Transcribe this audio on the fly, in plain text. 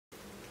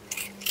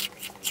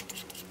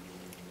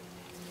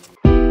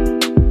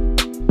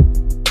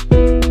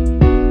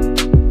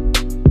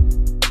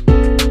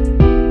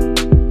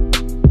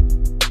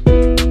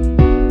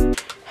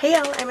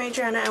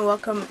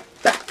welcome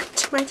back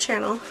to my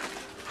channel.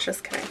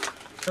 Just kidding.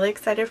 Really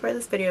excited for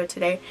this video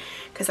today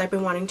because I've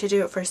been wanting to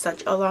do it for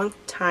such a long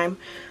time.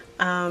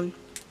 So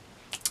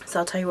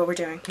I'll tell you what we're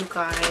doing. You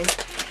guys,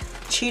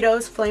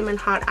 Cheetos Flamin'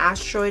 Hot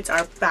Asteroids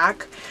are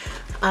back.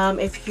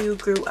 If you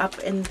grew up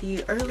in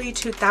the early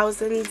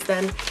 2000s,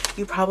 then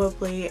you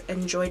probably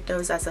enjoyed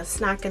those as a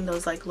snack in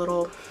those like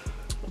little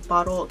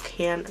bottle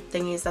can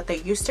thingies that they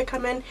used to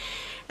come in,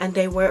 and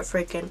they were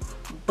freaking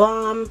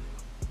bomb.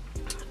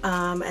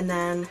 And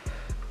then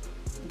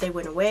they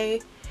went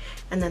away,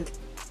 and then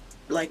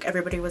like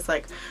everybody was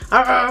like,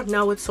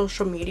 now with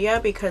social media,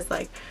 because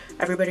like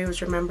everybody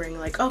was remembering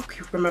like, oh,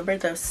 you remember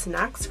those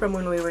snacks from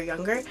when we were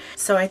younger?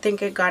 So I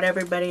think it got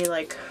everybody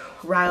like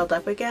riled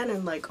up again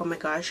and like, oh my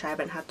gosh, I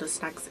haven't had those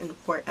snacks in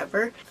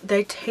forever.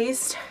 They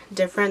taste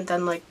different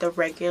than like the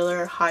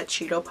regular hot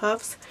Cheeto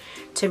puffs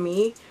to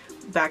me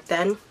back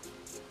then.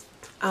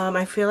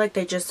 I feel like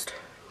they just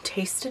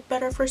tasted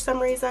better for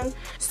some reason.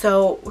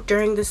 So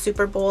during the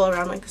Super Bowl,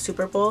 around like the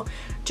Super Bowl,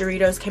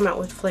 Doritos came out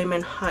with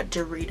Flamin' Hot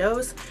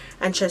Doritos,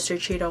 and Chester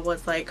Cheeto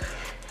was like,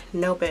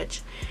 no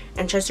bitch.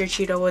 And Chester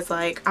Cheeto was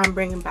like, I'm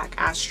bringing back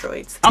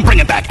Asteroids. I'm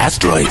bringing back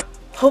Asteroids.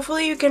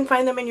 Hopefully you can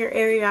find them in your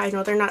area. I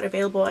know they're not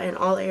available in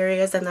all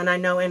areas, and then I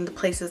know in the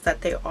places that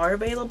they are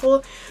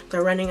available,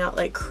 they're running out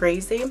like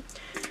crazy.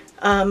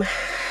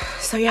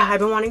 So yeah, I've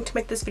been wanting to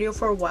make this video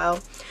for a while,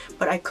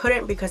 but I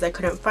couldn't because I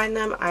couldn't find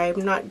them. I'm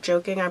not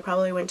joking. I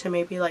probably went to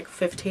maybe like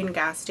 15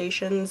 gas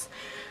stations,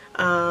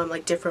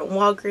 like different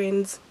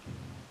Walgreens,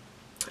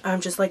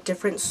 just like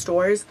different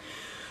stores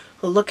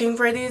looking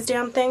for these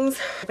damn things.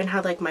 I've been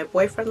had like my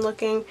boyfriend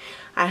looking,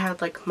 I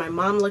had like my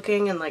mom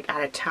looking, and like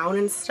out of town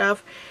and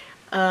stuff.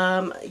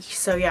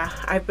 So yeah,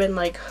 I've been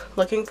like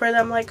looking for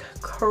them like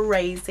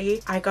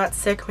crazy. I got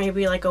sick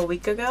maybe like a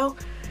week ago,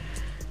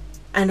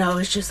 and I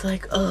was just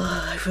like,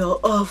 ugh, I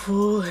feel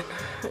awful, and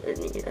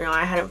you know,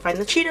 I hadn't found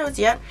the Cheetos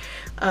yet.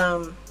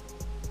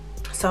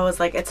 So I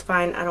was like, it's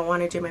fine, I don't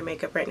want to do my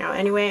makeup right now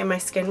anyway. And my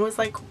skin was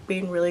like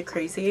being really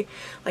crazy,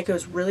 like it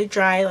was really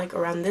dry like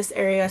around this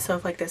area. So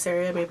if like this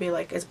area maybe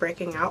like is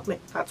breaking out,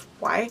 that's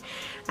why.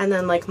 And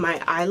then like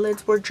my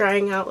eyelids were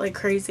drying out like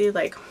crazy,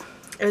 like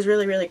it was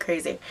really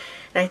crazy.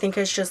 And I think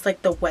it's just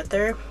like the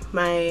weather.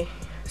 My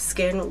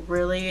skin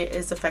really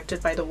is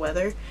affected by the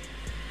weather,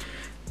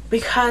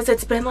 because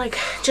it's been like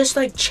just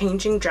like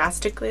changing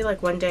drastically.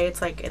 Like one day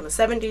it's like in the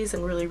 70s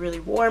and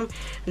really warm,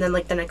 and then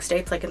like the next day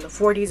it's like in the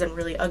 40s and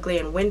really ugly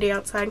and windy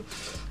outside.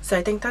 So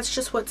I think that's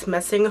just what's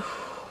messing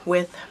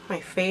with my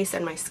face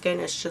and my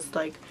skin. It's just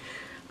like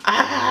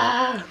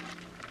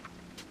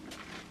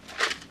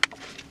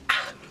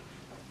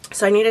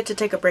So I needed to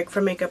take a break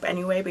from makeup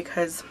anyway,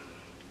 because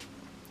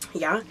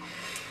yeah.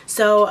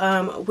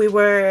 So we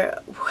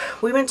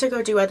went to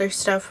go do other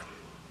stuff,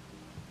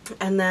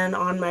 and then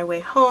on my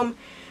way home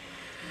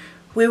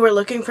we were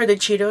looking for the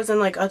Cheetos in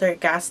like other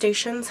gas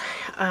stations,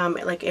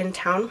 like in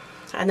town.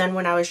 And then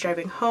when I was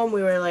driving home,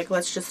 we were like,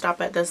 let's just stop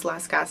at this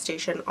last gas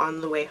station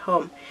on the way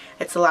home.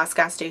 It's the last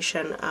gas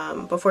station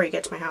before you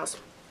get to my house.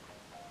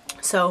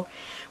 So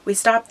we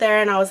stopped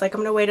there, and I was like, I'm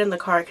gonna wait in the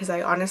car because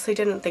I honestly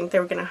didn't think they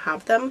were gonna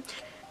have them.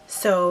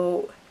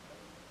 So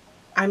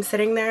I'm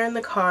sitting there in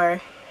the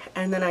car,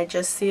 and then I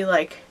just see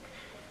like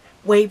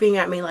waving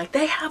at me like,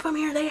 they have them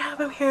here, they have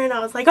them here. And I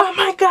was like, oh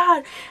my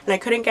god. And I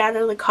couldn't get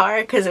out of the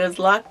car because it was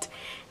locked,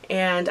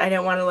 and I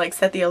didn't want to like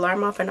set the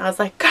alarm off. And I was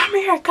like, come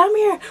here,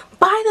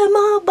 buy them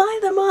all, buy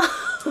them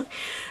all.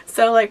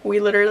 So like we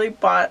literally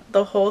bought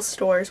the whole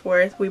store's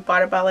worth. We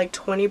bought about like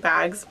 20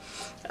 bags.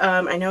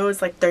 I know it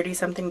was like $30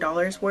 something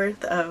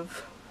worth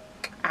of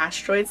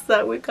Asteroids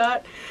that we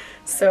got.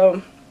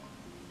 So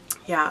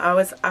yeah, I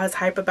was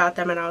hype about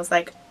them, and I was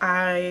like,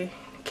 I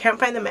can't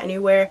find them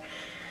anywhere.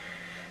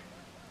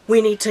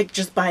 We need to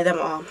just buy them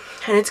all.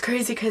 And it's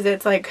crazy because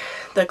it's like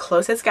the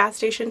closest gas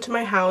station to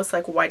my house.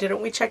 Like, why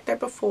didn't we check there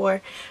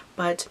before?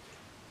 But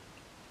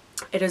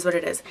it is what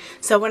it is.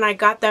 So when I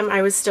got them,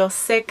 I was still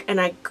sick,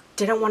 and I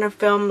didn't want to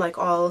film like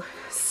all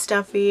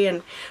stuffy,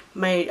 and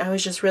I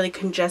was just really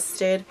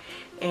congested,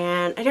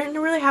 and I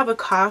didn't really have a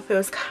cough.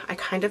 I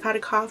kind of had a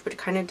cough, but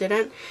kind of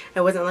didn't.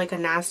 It wasn't like a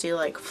nasty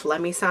like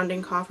phlegmy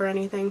sounding cough or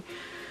anything.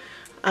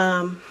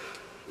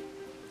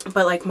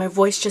 But like my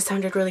voice just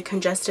sounded really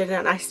congested,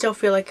 and I still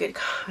feel like it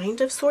kind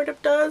of sort of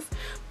does,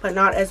 but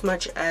not as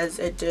much as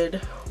it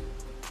did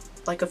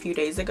like a few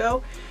days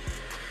ago.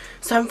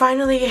 So I'm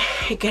finally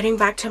getting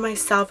back to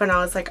myself, and I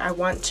was like, I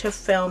want to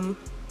film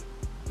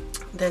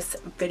this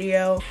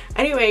video.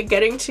 Anyway,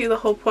 getting to the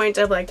whole point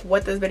of like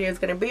what this video is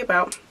going to be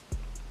about.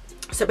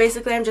 So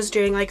basically I'm just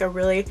doing like a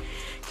really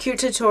cute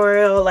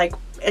tutorial, like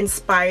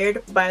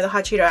inspired by the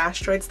hot Cheeto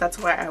Asteroids. That's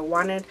why I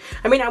wanted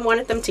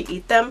them to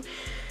eat them,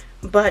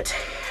 but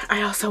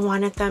I also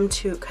wanted them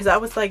to, because I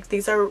was like,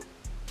 these are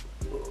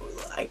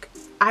like,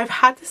 I've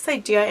had this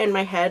idea in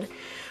my head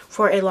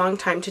for a long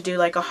time to do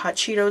like a hot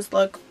Cheetos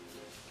look,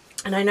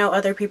 and I know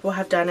other people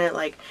have done it,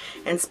 like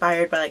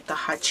inspired by like the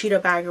hot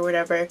Cheeto bag or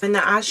whatever. When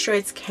the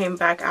Asteroids came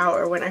back out,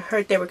 or when I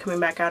heard they were coming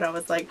back out, I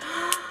was like,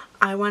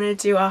 I want to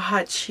do a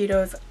hot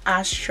Cheetos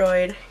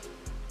Asteroid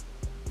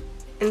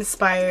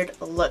inspired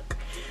look.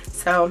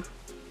 So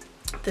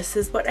this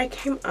is what I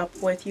came up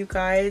with, you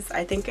guys.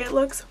 I think it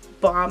looks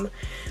bomb.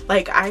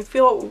 Like, I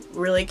feel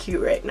really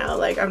cute right now.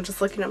 Like, I'm just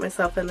looking at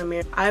myself in the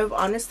mirror. I've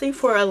honestly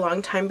for a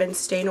long time been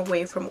staying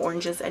away from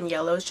oranges and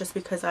yellows just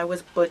because I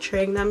was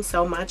butchering them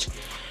so much,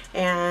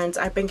 and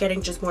I've been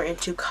getting just more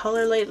into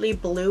color lately.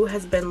 Blue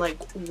has been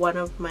like one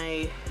of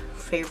my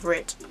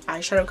favorite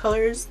eyeshadow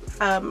colors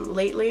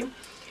lately,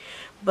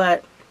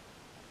 but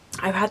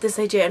I've had this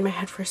idea in my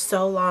head for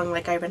so long.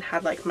 Like, I even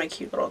had like my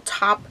cute little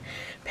top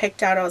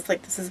picked out. I was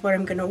like, this is what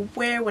I'm gonna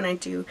wear when I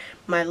do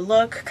my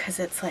look, because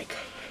it's like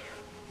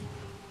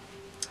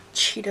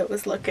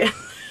Cheetos looking.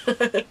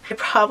 I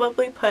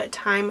probably put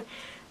time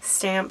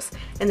stamps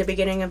in the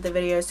beginning of the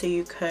video so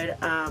you could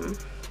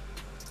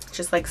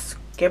just like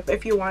skip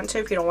if you want to,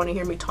 if you don't want to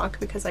hear me talk,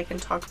 because I can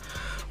talk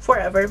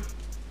forever.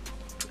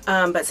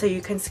 But so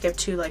you can skip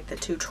to like the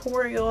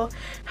tutorial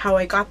how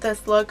I got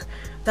this look.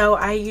 Though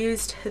I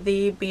used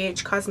the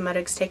BH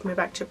Cosmetics Take Me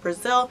Back to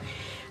Brazil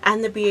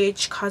and the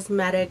BH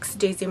Cosmetics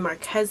Daisy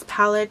Marquez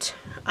palette.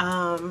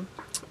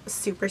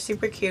 Super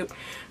cute.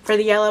 For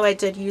the yellow, I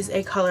did use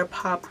a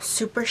ColourPop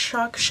Super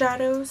Shock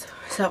shadows.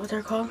 Is that what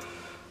they're called?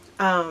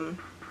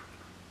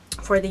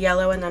 For the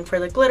yellow, and then for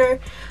the glitter,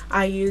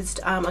 I used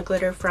a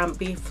glitter from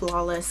Be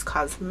Flawless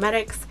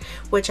Cosmetics,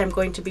 which I'm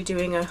going to be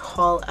doing a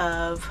haul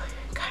of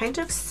kind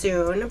of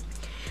soon,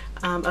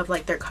 of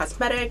like their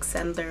cosmetics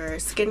and their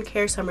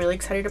skincare. So I'm really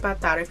excited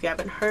about that. If you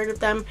haven't heard of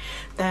them,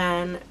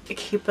 then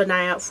keep an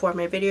eye out for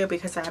my video,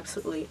 because I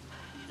absolutely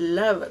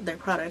love their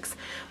products.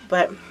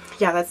 But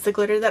yeah, that's the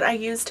glitter that I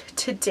used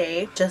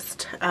today.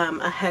 Just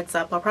a heads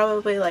up, I'll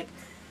probably like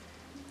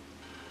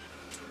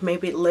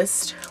maybe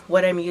list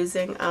what I'm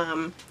using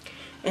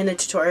in the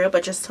tutorial,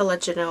 but just to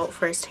let you know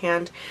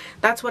firsthand,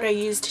 that's what I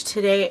used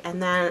today.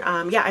 And then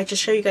yeah, I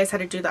just show you guys how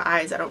to do the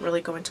eyes. I don't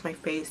really go into my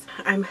face.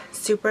 I'm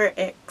super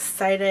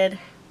excited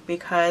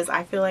because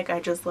I feel like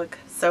I just look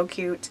so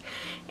cute,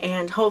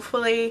 and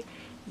hopefully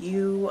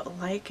you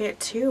like it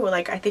too.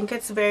 Like, I think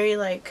it's very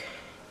like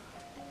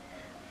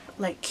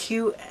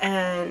cute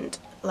and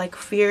like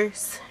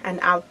fierce and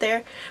out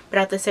there, but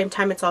at the same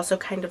time it's also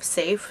kind of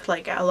safe.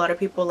 Like, a lot of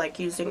people like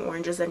using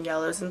oranges and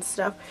yellows and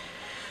stuff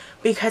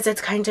because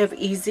it's kind of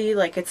easy.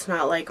 Like, it's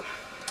not like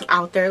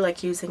out there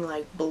like using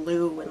like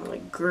blue and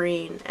like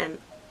green and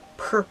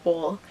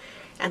purple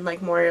and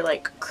like more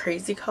like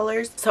crazy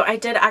colors. So I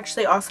did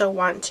actually also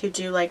want to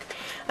do like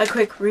a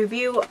quick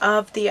review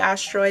of the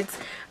Asteroids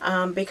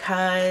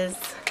because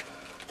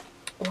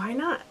why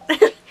not?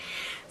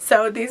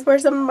 So these were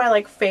some of my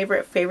like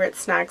favorite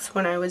snacks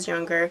when I was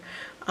younger.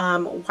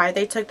 Why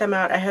they took them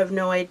out, I have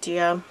no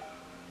idea.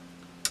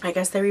 I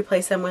guess they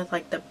replaced them with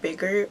like the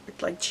bigger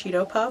like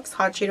Cheeto Puffs,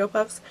 hot Cheeto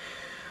Puffs.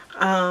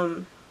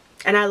 And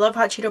I love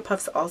hot Cheeto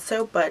Puffs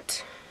also,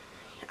 but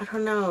I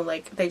don't know,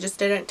 like they just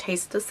didn't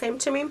taste the same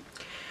to me.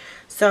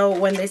 So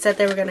when they said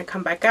they were going to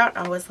come back out,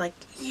 I was like,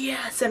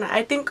 yes. And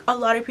I think a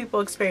lot of people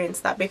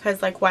experienced that,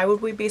 because like, why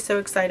would we be so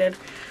excited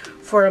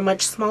for a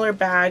much smaller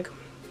bag,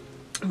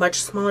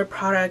 much smaller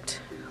product?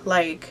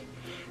 Like,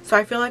 so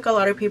I feel like a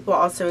lot of people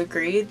also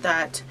agree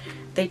that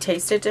they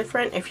tasted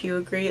different. If you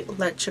agree,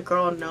 let your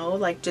girl know.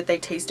 Like, did they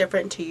taste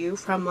different to you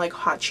from like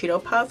hot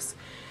Cheeto Puffs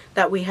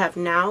that we have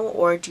now,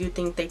 or do you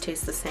think they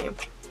taste the same?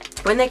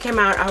 When they came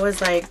out, I was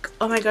like,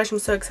 oh my gosh, I'm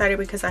so excited,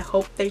 because I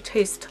hope they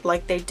taste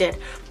like they did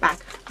back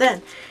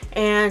then.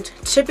 And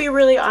to be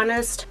really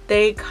honest,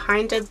 they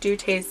kind of do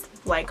taste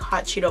like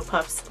hot Cheeto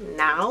Puffs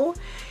now.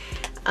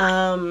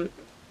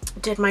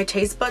 Did my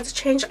taste buds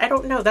change? I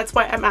don't know. That's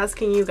why I'm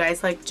asking you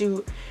guys, like,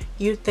 do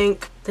you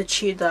think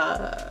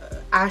the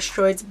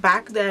Asteroids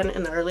back then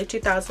in the early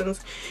 2000s,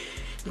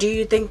 do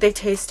you think they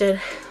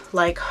tasted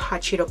like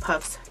hot Cheeto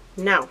Puffs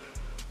now?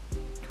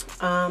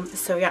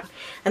 So yeah.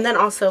 And then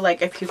also,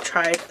 like, if you've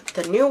tried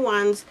the new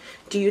ones,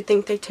 do you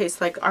think they taste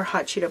like our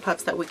hot Cheeto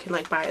Puffs that we can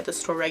like buy at the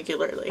store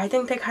regularly? I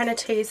think they kind of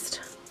taste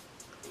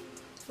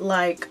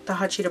like the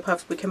hot Cheeto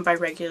Puffs we can buy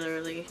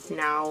regularly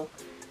now.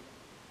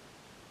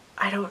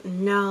 I don't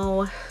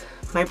know.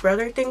 My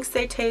brother thinks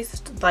they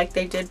taste like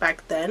they did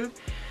back then.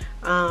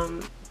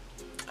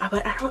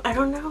 But I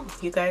don't know,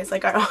 you guys.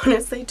 Like, I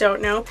honestly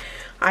don't know.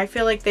 I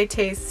feel like they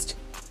taste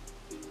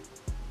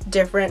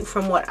different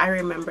from what I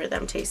remember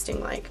them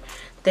tasting like.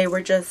 They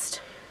were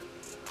just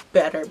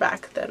better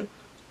back then,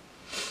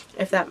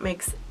 if that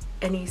makes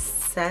any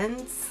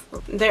sense.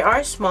 They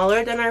are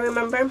smaller than I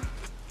remember.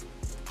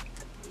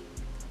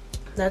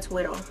 That's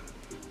little.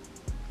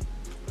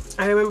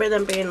 I remember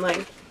them being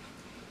like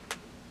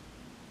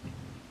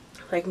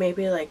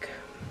maybe like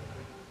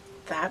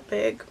that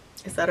big.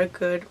 Is that a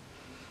good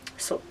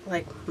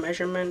like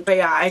measurement? But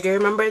yeah, I do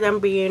remember them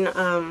being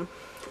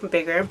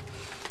bigger.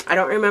 I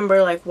don't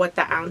remember like what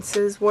the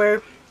ounces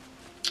were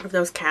of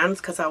those cans,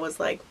 because I was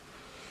like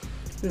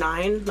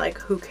 9. Like,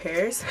 who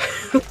cares?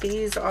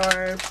 These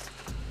are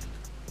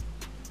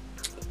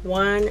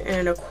 1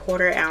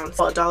 1/4 ounce.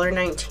 Well,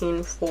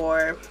 $1.19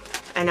 for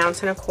 1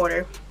 1/4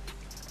 ounce.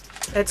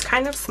 It's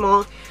kind of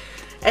small.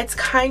 It's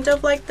kind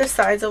of like the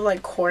size of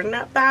like corn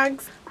nut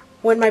bags.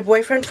 when my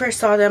boyfriend first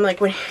saw them,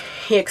 like when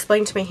he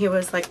explained to me, he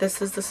was like,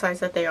 this is the size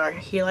that they are.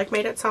 He like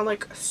made it sound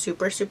like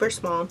super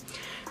small,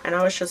 and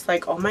I was just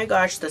like, oh my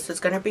gosh, this is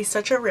gonna be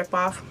such a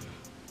ripoff.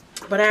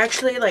 But I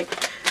actually,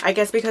 like, I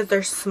guess because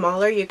they're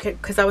smaller, you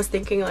could, because I was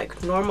thinking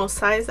like normal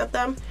size of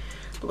them,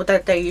 what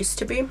that they used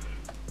to be.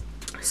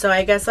 So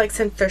I guess like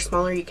since they're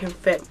smaller, you can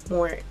fit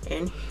more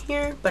in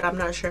here, but I'm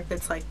not sure if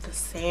it's like the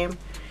same,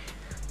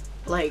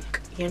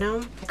 like, you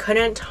know. I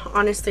couldn't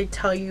honestly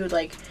tell you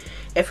like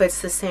if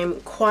it's the same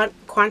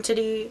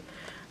quantity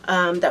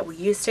that we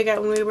used to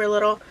get when we were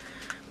little,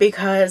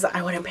 because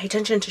I wouldn't pay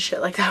attention to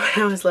shit like that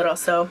when I was little.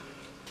 So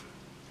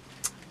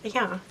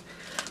yeah,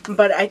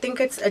 but I think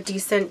it's a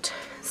decent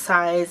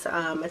size.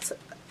 It's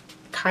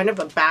kind of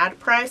a bad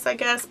price, I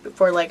guess,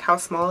 for like how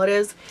small it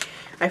is.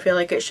 I feel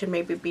like it should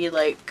maybe be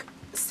like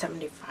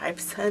 75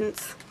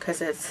 cents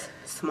because it's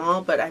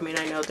small, but I mean,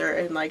 I know they're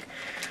in like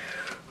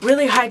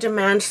really high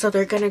demand, so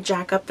they're gonna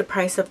jack up the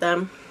price of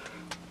them.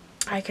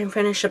 I can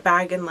finish a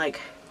bag in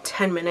like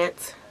 10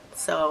 minutes,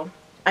 so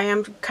I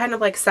am kind of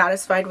like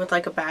satisfied with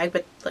like a bag.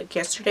 But like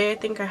yesterday I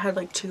think I had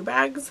like 2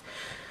 bags,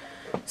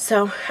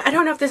 so I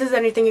don't know if this is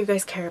anything you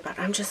guys care about.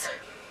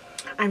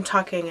 I'm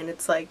talking, and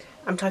it's like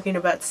I'm talking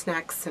about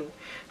snacks and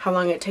how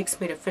long it takes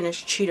me to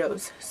finish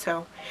Cheetos,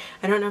 so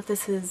I don't know if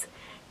this is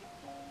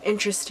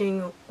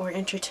interesting or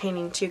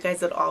entertaining to you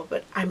guys at all,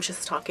 but I'm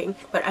just talking.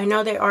 But I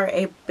know they are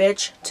a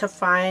bitch to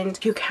find.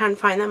 If you can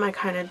find them, I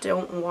kind of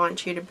don't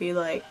want you to be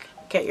like,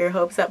 get your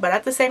hopes up, but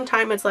at the same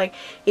time, it's like,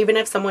 even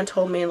if someone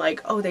told me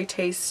like, oh, they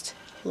taste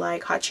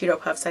like hot Cheeto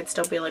Puffs, I'd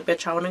still be like,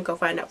 bitch, I want to go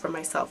find out for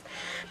myself,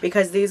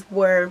 because these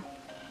were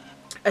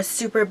a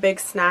super big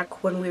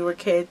snack when we were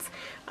kids.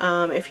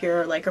 If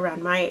you're like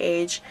around my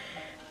age,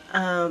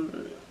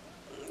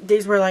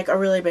 these were like a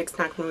really big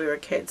snack when we were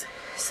kids,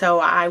 so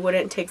I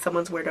wouldn't take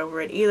someone's word over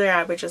it either.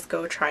 I would just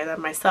go try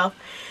them myself.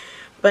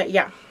 But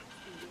yeah,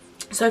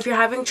 so if you're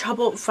having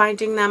trouble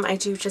finding them, I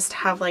do just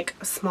have like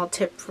a small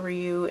tip for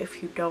you.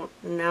 If you don't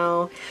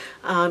know,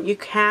 you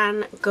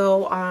can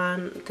go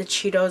on the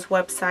Cheetos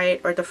website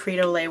or the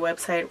Frito-Lay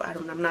website.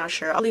 I'm not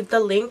sure. I'll leave the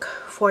link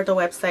for the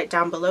website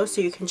down below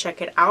so you can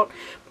check it out.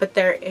 But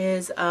there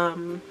is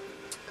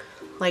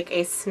like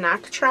a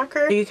snack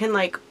tracker. You can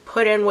like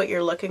put in what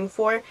you're looking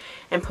for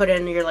and put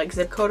in your like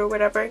zip code or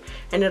whatever,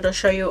 and it'll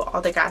show you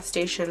all the gas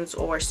stations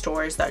or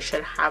stores that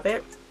should have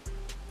it.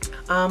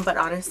 But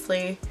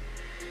honestly,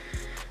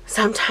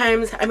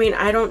 sometimes, I mean,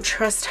 I don't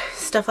trust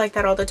stuff like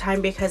that all the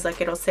time, because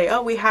like it'll say,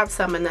 oh, we have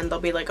some, and then they'll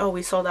be like, oh,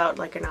 we sold out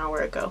like an hour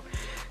ago.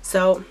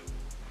 So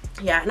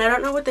yeah, and I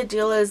don't know what the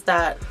deal is,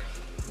 that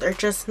they're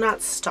just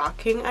not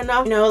stocking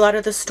enough. You know, a lot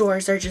of the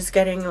stores are just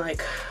getting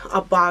like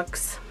a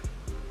box,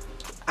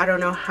 I don't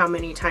know how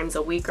many times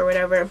a week or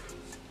whatever,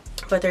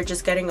 but they're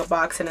just getting a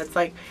box, and it's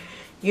like,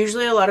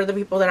 usually a lot of the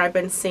people that I've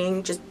been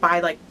seeing just buy,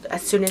 like,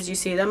 as soon as you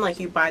see them, like,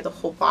 you buy the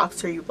whole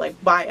box, or you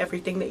like buy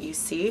everything that you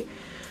see.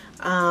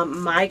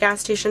 My gas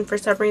station for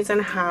some reason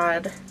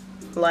had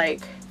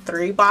like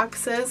 3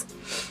 boxes,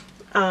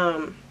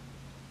 and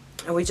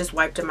we just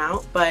wiped them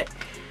out. But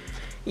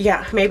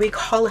yeah, maybe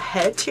call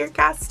ahead to your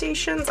gas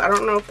stations. I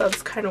don't know if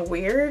that's kind of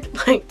weird.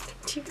 Like,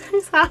 do you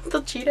guys have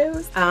the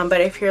Cheetos?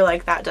 But if you're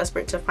like that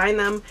desperate to find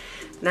them,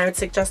 then I would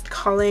suggest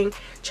calling,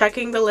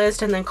 checking the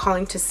list, and then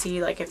calling to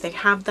see like if they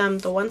have them.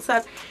 The ones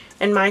that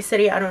in my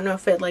city, I don't know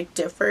if it like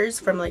differs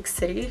from like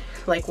city,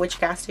 like which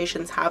gas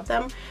stations have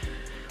them.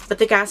 But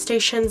the gas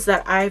stations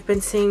that I've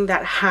been seeing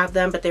that have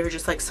them, but they were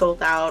just like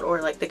sold out,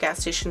 or like the gas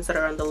stations that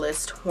are on the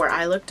list where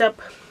I looked up,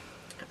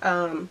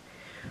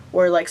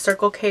 were like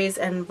Circle K's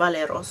and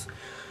Valeros.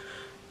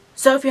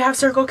 So if you have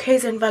Circle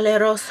K's and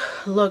Valeros,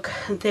 look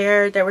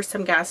there. There were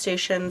some gas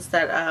stations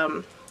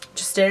that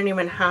just didn't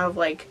even have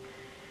like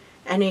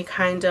any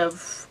kind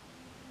of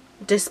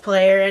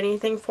display or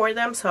anything for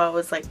them, so I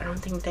was like, I don't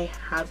think they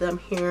have them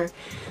here.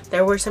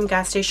 There were some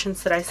gas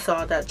stations that I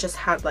saw that just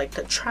had like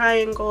the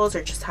triangles,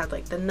 or just had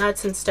like the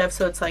nuts and stuff,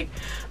 so it's like,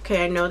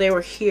 okay, I know they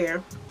were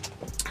here.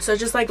 So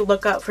just like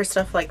look out for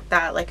stuff like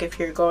that. Like if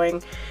you're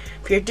doing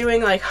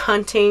like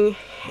hunting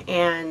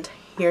and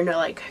you're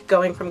like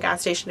going from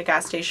gas station to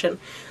gas station,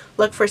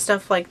 look for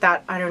stuff like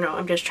that. I don't know,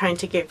 I'm just trying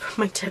to give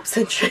my tips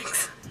and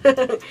tricks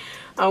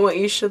on what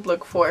you should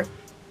look for.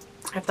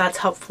 If that's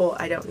helpful,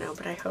 I don't know,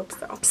 but I hope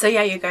so. So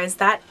yeah, you guys,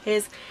 that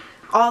is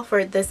all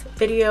for this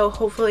video.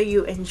 Hopefully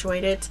you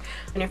enjoyed it,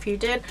 and if you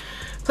did,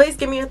 please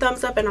give me a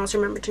thumbs up, and also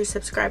remember to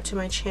subscribe to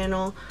my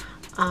channel.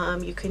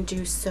 You can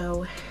do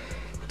so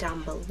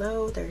down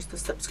below. There's the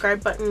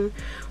subscribe button,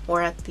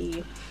 or at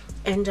the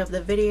end of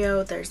the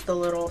video there's the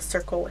little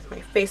circle with my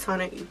face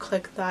on it. You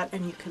click that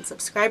and you can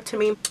subscribe to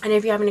me. And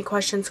if you have any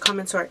questions,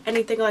 comments, or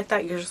anything like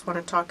that, you just want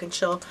to talk and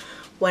chill,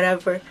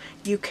 whatever,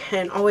 you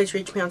can always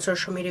reach me on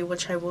social media,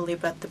 which I will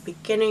leave at the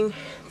beginning,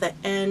 the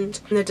end,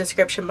 in the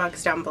description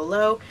box down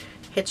below.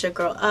 Hit your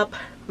girl up,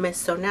 Miss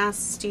So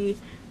Nasty,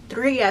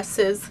 3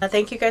 S's.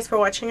 Thank you guys for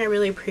watching. I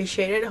really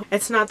appreciate it.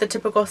 It's not the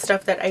typical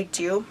stuff that I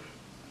do,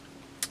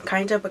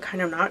 Kind of, but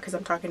kind of not, because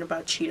I'm talking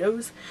about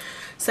Cheetos.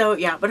 So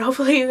yeah, but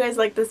hopefully you guys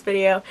like this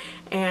video,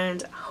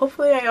 and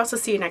hopefully I also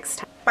see you next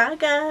time. Bye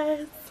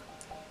guys!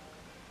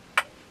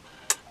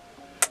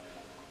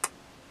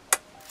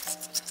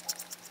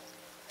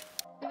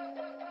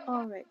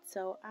 Alright,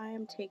 so I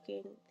am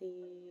taking the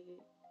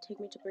Take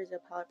Me to Brazil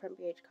palette from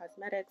BH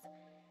Cosmetics,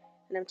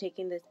 and I'm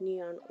taking this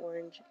neon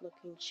orange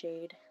looking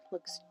shade.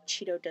 Looks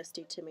Cheeto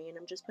dusty to me, and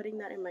I'm just putting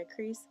that in my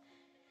crease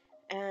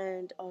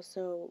and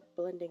also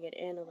blending it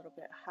in a little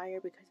bit higher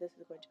because this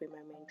is going to be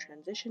my main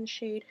transition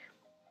shade.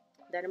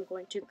 Then I'm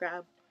going to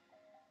grab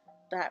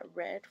that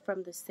red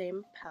from the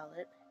same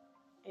palette,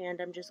 and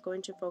I'm just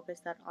going to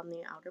focus that on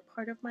the outer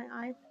part of my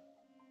eye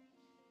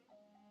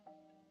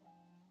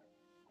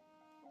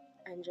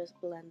and just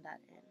blend that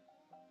in.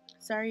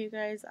 Sorry you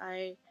guys,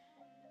 I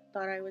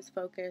thought I was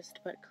focused,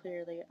 but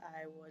clearly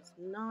I was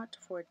not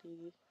for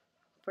the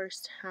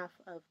first half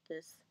of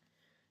this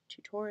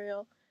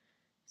tutorial,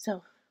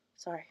 so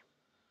sorry.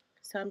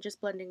 So I'm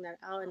just blending that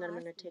out, and then I'm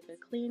going to take a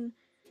clean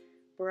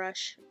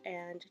brush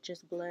and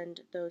just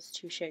blend those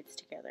two shades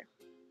together.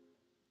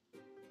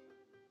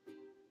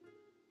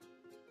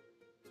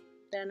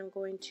 Then I'm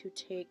going to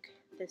take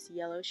this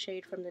yellow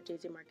shade from the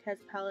Daisy Marquez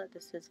palette.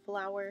 This is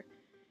Flower,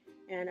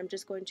 and I'm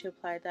just going to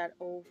apply that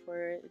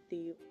over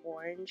the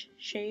orange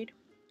shade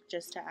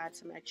just to add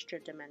some extra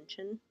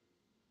dimension.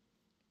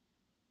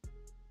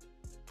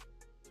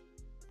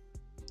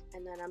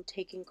 And then I'm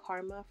taking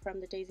Karma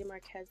from the Daisy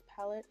Marquez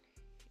palette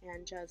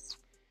and just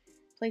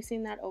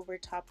placing that over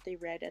top the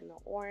red and the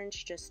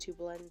orange just to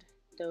blend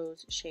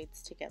those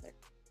shades together.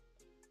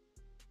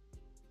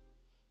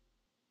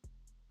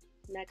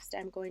 Next,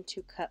 I'm going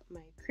to cut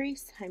my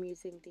crease. I'm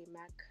using the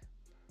MAC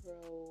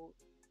Pro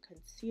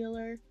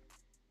Concealer,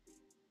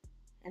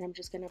 and I'm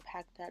just going to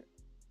pack that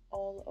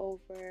all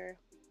over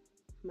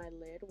my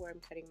lid where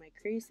I'm cutting my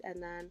crease,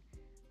 and then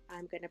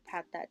I'm going to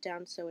pat that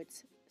down so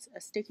it's a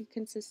sticky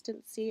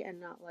consistency and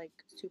not like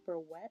super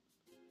wet.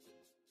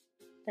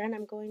 Then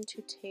I'm going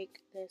to take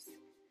this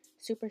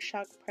Super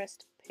Shock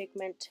Pressed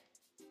Pigment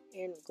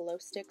in Glow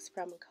Sticks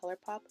from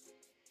ColourPop,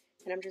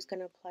 and I'm just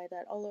going to apply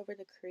that all over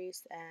the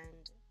crease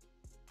and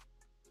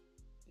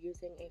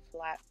using a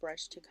flat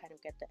brush to kind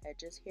of get the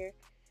edges here.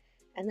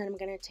 And then I'm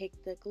going to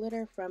take the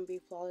glitter from Be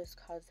Flawless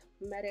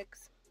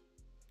Cosmetics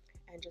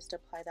and just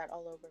apply that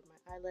all over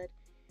my eyelid.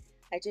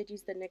 I did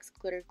use the NYX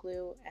glitter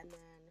glue and then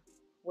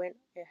went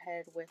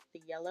ahead with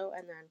the yellow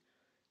and then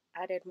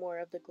added more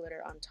of the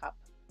glitter on top.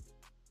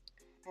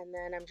 And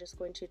then I'm just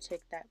going to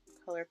take that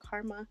color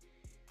Karma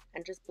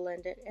and just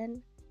blend it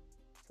in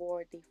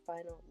for the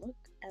final look.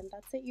 And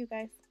that's it, you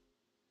guys.